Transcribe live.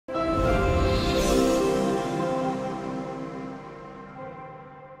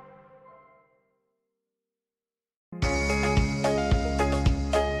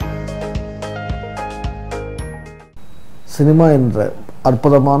Cinema என்ற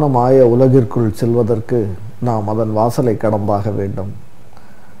அற்புதமான மாய உலகிற்குள் செல்வதற்கு நாம் அதன் வாசலை கடந்தாக வேண்டும்.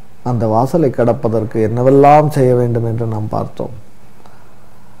 அந்த வாசலை கடப்பதற்கு என்னவெல்லாம் செய்ய வேண்டும் என்று நாம் பார்த்தோம்.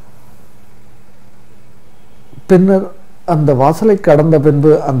 பின்னர் அந்த வாசலை கடந்த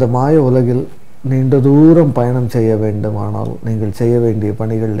பின்பு அந்த மாய உலகில் நீண்ட தூரம் பயணம் செய்ய வேண்டுமானால் நீங்கள் செய்ய வேண்டிய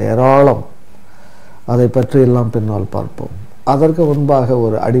பணிகள் ஏராளம். அதை பற்றி எல்லாம் பின்னால் பார்ப்போம். அதற்கு முன்பாக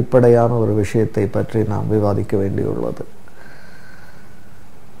ஒரு அடிப்படையான ஒரு விஷயத்தை பற்றி நாம் விவாதிக்க வேண்டியுள்ளது.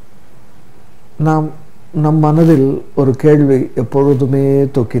 நம் மனதில் ஒரு கேள்வி எப்பொழுதுமே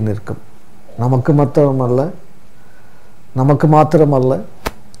தொக்கி நிற்கும். நமக்கு மாத்திரமல்ல,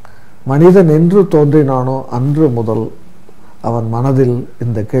 மனிதன் என்று தோன்றினானோ அன்று முதல் அவன் மனதில்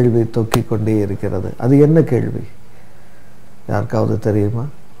இந்த கேள்வி தொக்கிக் கொண்டே இருக்கிறது. அது என்ன கேள்வி? யாருக்காவது தெரியுமா?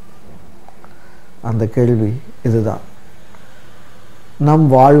 அந்த கேள்வி இதுதான்: நம்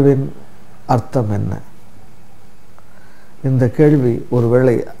வாழ்வின் அர்த்தம் என்ன? இந்த கேள்வி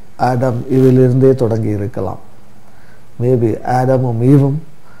ஒருவேளை ஆடம் ஈவிலிருந்தே தொடங்கி இருக்கலாம். மேபி ஆடமும் ஈவும்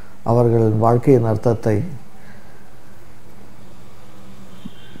அவர்களின் வாழ்க்கையின் அர்த்தத்தை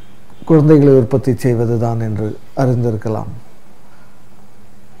குழந்தைகளை உற்பத்தி செய்வதுதான் என்று அறிந்திருக்கலாம்.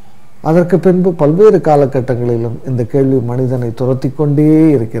 அதற்கு பின்பு பல்வேறு காலகட்டங்களிலும் இந்த கேள்வி மனிதனை துரத்தி கொண்டே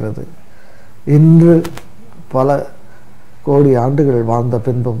இருக்கிறது. இன்று பல கோடி ஆண்டுகள் வாழ்ந்த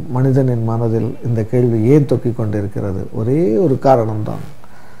பின்பும் மனிதனின் மனதில் இந்த கேள்வி ஏன் தொக்கிக் கொண்டிருக்கிறது? ஒரே ஒரு காரணம்தான்.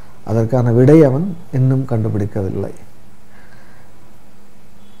 அதற்கான விடை அவன் இன்னும் கண்டுபிடிக்கவில்லை.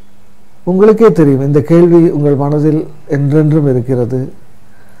 உங்களுக்கே தெரியும், இந்த கேள்வி உங்கள் மனதில் என்றென்றும் இருக்கிறது.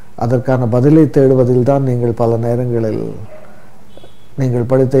 அதற்கான பதிலை தேடுவதில் தான் நீங்கள் பல நேரங்களில் நீங்கள்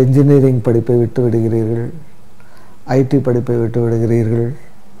படித்த இன்ஜினியரிங் படிப்பை விட்டு விடுகிறீர்கள், ஐடி படிப்பை விட்டு விடுகிறீர்கள்,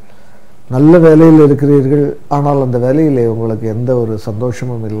 நல்ல வேலையில் இருக்கிறீர்கள். ஆனால் அந்த வேலையிலே உங்களுக்கு எந்த ஒரு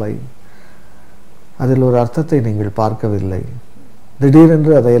சந்தோஷமும் இல்லை. அதில் ஒரு அர்த்தத்தை நீங்கள் பார்க்கவில்லை.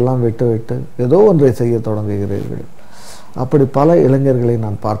 திடீரென்று அதையெல்லாம் விட்டுவிட்டு ஏதோ ஒன்றை செய்ய தொடங்குகிறீர்கள். அப்படி பல இளைஞர்களை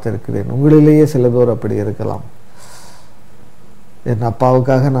நான் பார்த்திருக்கிறேன். உங்களிலேயே சில பேர் அப்படி இருக்கலாம். என்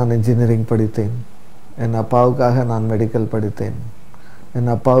அப்பாவுக்காக நான் இன்ஜினியரிங் படித்தேன், என் அப்பாவுக்காக நான் மெடிக்கல் படித்தேன்,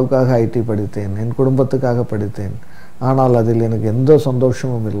 என் அப்பாவுக்காக ஐடி படித்தேன், என் குடும்பத்துக்காக படித்தேன். ஆனால் அதில் எனக்கு எந்த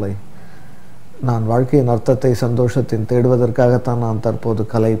சந்தோஷமும் இல்லை. நான் வாழ்க்கையின் அர்த்தத்தை, சந்தோஷத்தின் தேடுவதற்காகத்தான் நான் தற்போது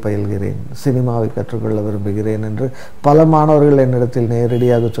கலை பயில்கிறேன், சினிமாவை கற்றுக்கொள்ள விரும்புகிறேன் என்று பல மாணவர்கள் என்னிடத்தில்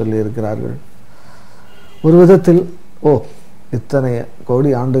நேரடியாக சொல்லியிருக்கிறார்கள். ஒரு விதத்தில் இத்தனை கோடி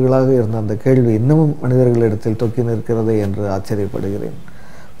ஆண்டுகளாக இருந்த அந்த கேள்வி இன்னமும் மனிதர்களிடத்தில் தொக்கி நிற்கிறது என்று ஆச்சரியப்படுகிறேன்.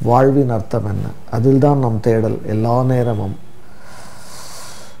 வாழ்வின் அர்த்தம் என்ன? அதில் தான் நம் தேடல் எல்லா நேரமும்.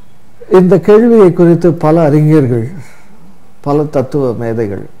 இந்த கேள்வியை குறித்து பல அறிஞர்கள், பல தத்துவ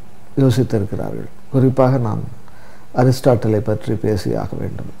மேதைகள் யோசித்திருக்கிறார்கள். குறிப்பாக நான் அரிஸ்டாட்டிலை பற்றி பேசியாக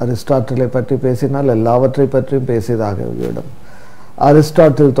வேண்டும். அரிஸ்டாட்டிலை பற்றி பேசினால் எல்லாவற்றை பற்றியும் பேசியதாக வேண்டும்.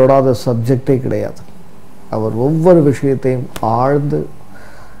 அரிஸ்டாட்டில் தொடாத சப்ஜெக்டே கிடையாது. அவர் ஒவ்வொரு விஷயத்தையும் ஆழ்ந்து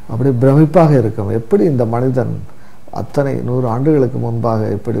அப்படி பிரமிப்பாக இருக்கும். எப்படி இந்த மனிதன் அத்தனை 100 ஆண்டுகளுக்கு முன்பாக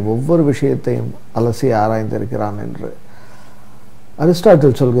இப்படி ஒவ்வொரு விஷயத்தையும் அலசி ஆராய்ந்திருக்கிறான் என்று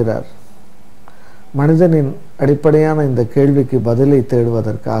அரிஸ்டாட்டில் சொல்கிறார். மனிதனின் அடிப்படையான இந்த கேள்விக்கு பதிலை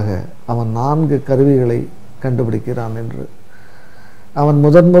தேடுவதற்காக அவன் 4 கருவிகளை கண்டுபிடிக்கிறான் என்று. அவன்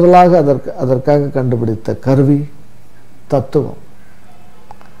முதலாக அதற்காக கண்டுபிடித்த கருவி தத்துவம்.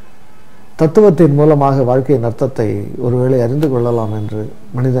 தத்துவத்தின் மூலமாக வாழ்க்கையின் அர்த்தத்தை ஒருவேளை அறிந்து கொள்ளலாம் என்று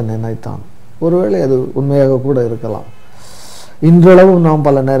மனிதன் நினைத்தான். ஒருவேளை அது உண்மையாக கூட இருக்கலாம். இன்றளவும் நாம்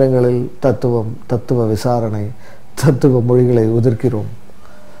பல நேரங்களில் தத்துவம், தத்துவ விசாரணை, தத்துவ மொழிகளை உதிர்க்கிறோம்.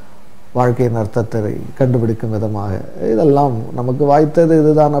 வாழ்க்கையின் அர்த்தத்தை கண்டுபிடிக்கும் விதமாக இதெல்லாம் நமக்கு வாய்த்தது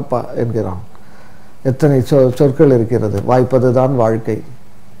இதுதானப்பா என்கிறான். எத்தனை சொற்கள் இருக்கிறது. வாய்ப்பது தான் வாழ்க்கை.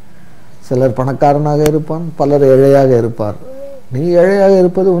 சிலர் பணக்காரனாக இருப்பான், பலர் ஏழையாக இருப்பார். நீ ஏழையாக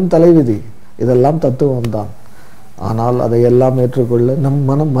இருப்பது உன் தலைவிதி. இதெல்லாம் தத்துவம்தான். ஆனால் அதையெல்லாம் ஏற்றுக்கொள்ள நம்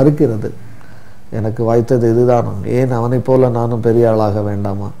மனம் மறுக்கிறது. எனக்கு வாய்த்தது இதுதானோ, ஏன் அவனைப் போல நானும் பெரிய ஆளாக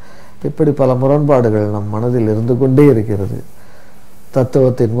வேண்டாமா? இப்படி பல முரண்பாடுகள் நம் மனதில் இருந்து கொண்டே இருக்கிறது.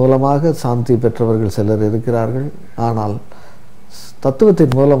 தத்துவத்தின் மூலமாக சாந்தி பெற்றவர்கள் சிலர் இருக்கிறார்கள். ஆனால்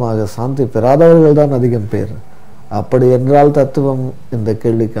தத்துவத்தின் மூலமாக சாந்தி பெறாதவர்கள் தான் அதிகம் பேர். அப்படி என்றால் தத்துவம் இந்த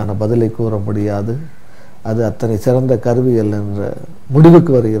கேள்விக்கான பதிலை கூற முடியாது. அது அத்தனை சிறந்த கருவியல் என்ற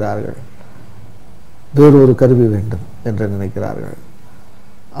முடிவுக்கு வருகிறார்கள். வேறொரு கருவி வேண்டும் என்று நினைக்கிறார்கள்.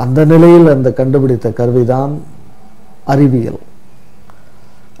 அந்த நிலையில் அந்த கண்டுபிடித்த கருவிதான் அறிவியல்.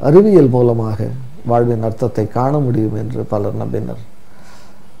 அறிவியல் மூலமாக வாழ்வின் அர்த்தத்தை காண முடியும் என்று பலர் நம்பினர்.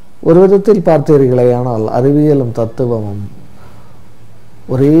 ஒரு விதத்தில் பார்த்தீர்களேயானால் அறிவியலும் தத்துவமும்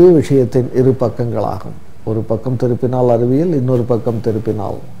ஒரே விஷயத்தின் இரு பக்கங்களாகும். ஒரு பக்கம் திருப்பினால் அறிவியல், இன்னொரு பக்கம்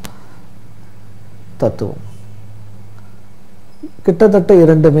திருப்பினால் தத்துவம். கிட்டத்தட்ட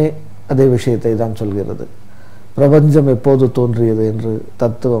இரண்டுமே அதே விஷயத்தை தான் சொல்கிறது. பிரபஞ்சம் எப்போது தோன்றியது என்று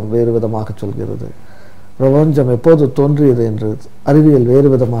தத்துவம் வேறு விதமாக சொல்கிறது, பிரபஞ்சம் எப்போது தோன்றியது என்று அறிவியல் வேறு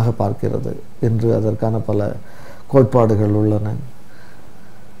விதமாக பார்க்கிறது என்று அதற்கான பல கோட்பாடுகள் உள்ளன.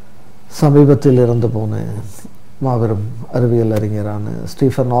 சமீபத்தில் இறந்து போன மாபெரும் அறிவியல் அறிஞரான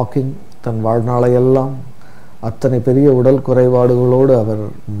ஸ்டீஃபன் ஹாக்கிங் தன் வாழ்நாளையெல்லாம் அத்தனை பெரிய உடல் குறைபாடுகளோடு அவர்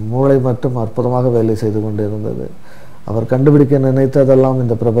மூளை மட்டும் அற்புதமாக வேலை செய்து கொண்டிருந்தது. அவர் கண்டுபிடிக்க நினைத்ததெல்லாம்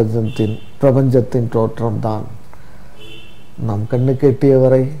இந்த பிரபஞ்சத்தின் தோற்றம்தான். நாம் கண்ணுக்கு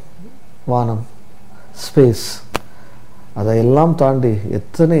எட்டியவரை வானம், ஸ்பேஸ், அதையெல்லாம் தாண்டி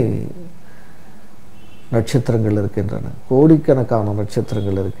எத்தனை நட்சத்திரங்கள் இருக்கின்றன, கோடிக்கணக்கான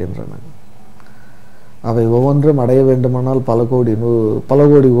நட்சத்திரங்கள் இருக்கின்றன. அவை ஒவ்வொன்றும் அடைய வேண்டுமானால் பல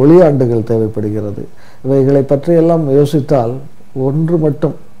கோடி ஒளியாண்டுகள் தேவைப்படுகிறது. இவைகளை பற்றியெல்லாம் யோசித்தால் ஒன்று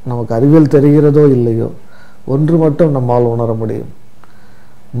மட்டும் நமக்கு அறிவியல் தெரிகிறதோ இல்லையோ, ஒன்று மட்டும் நம்மால் உணர முடியும்.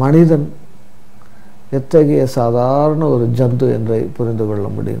 மனிதன் எத்தகைய சாதாரண ஒரு ஜந்து என்றை புரிந்து கொள்ள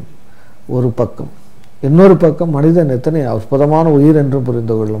முடியும் ஒரு பக்கம். இன்னொரு பக்கம் மனிதன் எத்தனை அற்புதமான உயிர் என்றும்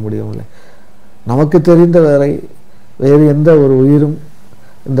புரிந்து கொள்ள முடியவில்லை. நமக்கு தெரிந்த வேறு எந்த ஒரு உயிரும்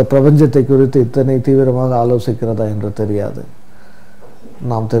இந்த பிரபஞ்சத்தை குறித்து இத்தனை தீவிரமாக ஆலோசிக்கிறதா என்று தெரியாது.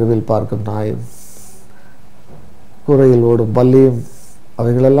 நாம் தெருவில் பார்க்கும் நாயும், கூரையில் ஓடும் பல்லியும்,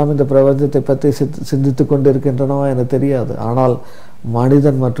 அவைகளெல்லாம் இந்த பிரபஞ்சத்தை பற்றி சிந்தித்து கொண்டு இருக்கின்றனவா என தெரியாது. ஆனால்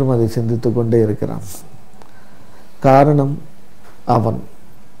மனிதன் மற்றும் அதை சிந்தித்து கொண்டே இருக்கிறான். காரணம், அவன்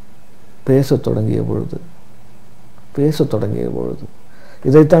பேசத் தொடங்கிய பொழுது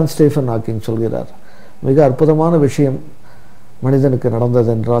இதைத்தான் ஸ்டீஃபன் ஹாக்கிங் சொல்கிறார். மிக அற்புதமான விஷயம் மனிதனுக்கு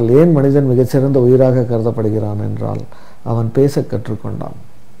நடந்ததென்றால், ஏன் மனிதன் மிகச்சிறந்த உயிராக கருதப்படுகிறான் என்றால், அவன் பேச கற்றுக்கொண்டான்.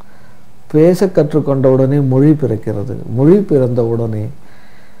 பேச கற்றுக்கொண்டவுடனே மொழி பிறக்கிறது. மொழி பிறந்த உடனே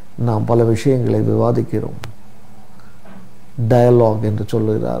நாம் பல விஷயங்களை விவாதிக்கிறோம். டயலாக் என்று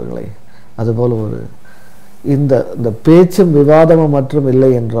சொல்லுகிறார்களே, அதுபோல இந்த பேச்சும் விவாதமும் மற்றும்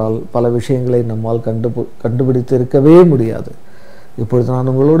இல்லை என்றால் பல விஷயங்களை நம்மால் கண்டுபிடித்து இருக்கவே முடியாது. இப்பொழுது நான்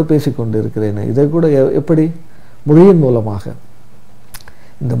உங்களோடு பேசிக்கொண்டு இருக்கிறேன். இதை கூட எப்படி? மொழியின் மூலமாக.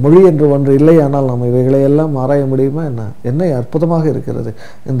 இந்த மொழி என்று ஒன்று இல்லை, ஆனால் நாம் இவைகளை எல்லாம் ஆராய முடியுமா என்ன? என்ன அற்புதமாக இருக்கிறது!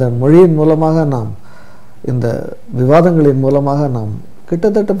 இந்த மொழியின் மூலமாக நாம், இந்த விவாதங்களின் மூலமாக நாம்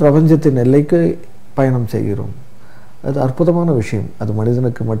கிட்டத்தட்ட பிரபஞ்சத்தின் எல்லைக்கு பயணம் செய்கிறோம். அது அற்புதமான விஷயம். அது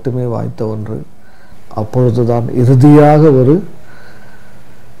மனிதனுக்கு மட்டுமே வாய்த்த ஒன்று. அப்பொழுதுதான் இறுதியாக ஒரு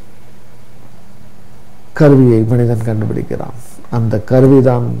கருவியை மனிதன் கண்டுபிடிக்கிறான். அந்த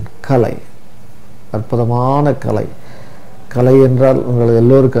கருவிதான் கலை. அற்புதமான கலை. கலை என்றால் உங்களுக்கு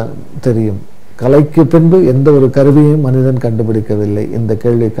எல்லோருக்கும் தெரியும். கலைக்கு பின்பு எந்த ஒரு கருவியும் மனிதன் கண்டுபிடிக்கவில்லை இந்த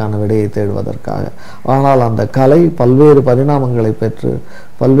கேள்விக்கான விடையை தேடுவதற்காக. ஆனால் அந்த கலை பல்வேறு பரிணாமங்களை பெற்று,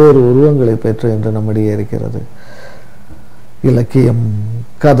 பல்வேறு உருவங்களை பெற்று என்று நம்மிடையே இருக்கிறது. இலக்கியம்,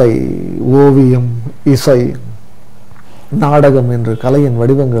 கதை, ஓவியம், இசை, நாடகம் என்று கலையின்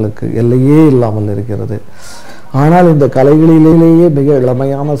வடிவங்களுக்கு எல்லையே இல்லாமல் இருக்கிறது. ஆனால் இந்த கலைகளிலேயே மிக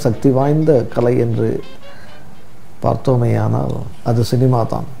இளமையான சக்தி வாய்ந்த கலை என்று பார்த்தோமேயானால் அது சினிமா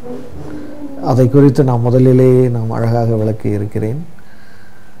தான். அதை குறித்து நான் முதலிலேயே அழகாக விளக்கி இருக்கிறேன்.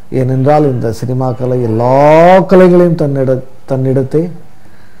 ஏனென்றால் இந்த சினிமா கலை எல்லா கலைகளையும் தன்னிடத்தை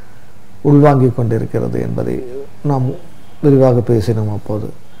உள்வாங்கிக் கொண்டிருக்கிறது என்பதை நாம் விரிவாக பேசினோம் அப்போது.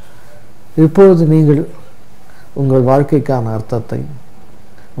 இப்பொழுது நீங்கள் உங்கள் வாழ்க்கைக்கான அர்த்தத்தை,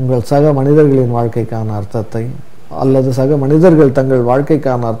 உங்கள் சக மனிதர்களின் வாழ்க்கைக்கான அர்த்தத்தை, அல்லது சக மனிதர்கள் தங்கள்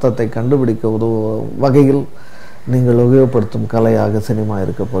வாழ்க்கைக்கான அர்த்தத்தை கண்டுபிடிக்க உதவும் வகையில் நீங்கள் உபயோகப்படுத்தும் கலையாக சினிமா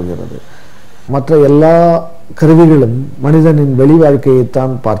இருக்கப் போகிறது. மற்ற எல்லா கருவிகளும் மனிதனின் வெளி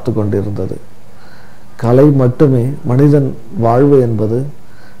வாழ்க்கையைத்தான் பார்த்து கொண்டிருந்தது. கலை மட்டுமே மனிதன் வாழ்வு என்பது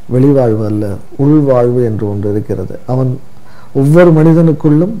வெளிவாழ்வு அல்ல, உள்வாழ்வு என்று ஒன்று இருக்கிறது. ஒவ்வொரு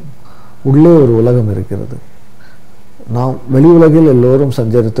மனிதனுக்குள்ளும் உள்ளே ஒரு உலகம் இருக்கிறது. நாம் வெளி உலகில் எல்லோரும்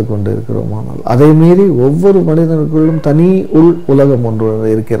சஞ்சரித்து கொண்டு இருக்கிறோம். ஆனால் அதை மீறி ஒவ்வொரு மனிதனுக்குள்ளும் தனி உள் உலகம் ஒன்று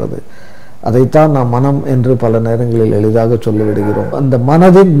இருக்கிறது. அதைத்தான் நாம் மனம் என்று பல நேரங்களில் எளிதாக சொல்லிவிடுகிறோம். அந்த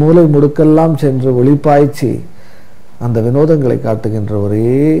மனதின் மூலை முடுக்கெல்லாம் சென்று ஒளிப்பாய்ச்சி அந்த வினோதங்களை காட்டுகின்ற ஒரே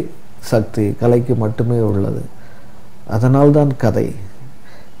சக்தி கலைக்கு மட்டுமே உள்ளது. அதனால்தான்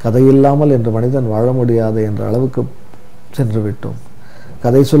கதை இல்லாமல் என்று மனிதன் வாழ முடியாது என்ற அளவுக்கு சென்று விட்டோம்.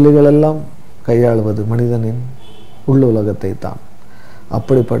 கதை சொல்லிகளெல்லாம் கையாளுவது மனிதனின் உள்ளுலகத்தை தான்.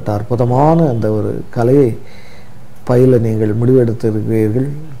 அப்படிப்பட்ட அற்புதமான அந்த ஒரு கலையை பயில நீங்கள் முடிவெடுத்திருக்கிறீர்கள்.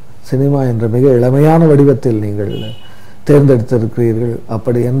 சினிமா என்ற மிக இளமையான வடிவத்தில் நீங்கள் தேர்ந்தெடுத்திருக்கிறீர்கள்.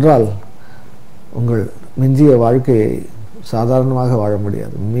 அப்படி என்றால் உங்கள் மிஞ்சிய வாழ்க்கையை சாதாரணமாக வாழ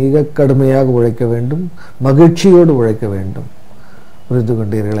முடியாது. மிக கடுமையாக உழைக்க வேண்டும், மகிழ்ச்சியோடு உழைக்க வேண்டும். புரிந்து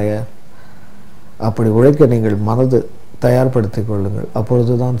கொண்டீர்களே? அப்படி உழைக்க நீங்கள் மனது தயார்படுத்திக் கொள்ளுங்கள்.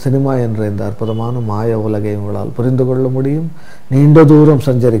 அப்பொழுதுதான் சினிமா என்ற இந்த அற்புதமான மாய உலகை உங்களால் புரிந்து கொள்ள முடியும், நீண்ட தூரம்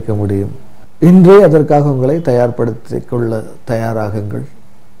சஞ்சரிக்க முடியும். இன்றே அதற்காக உங்களை தயார்படுத்திக் கொள்ள தயாராகுங்கள்.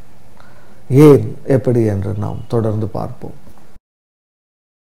 ஏன் எப்படி என்று நாம் தொடர்ந்து பார்ப்போம்.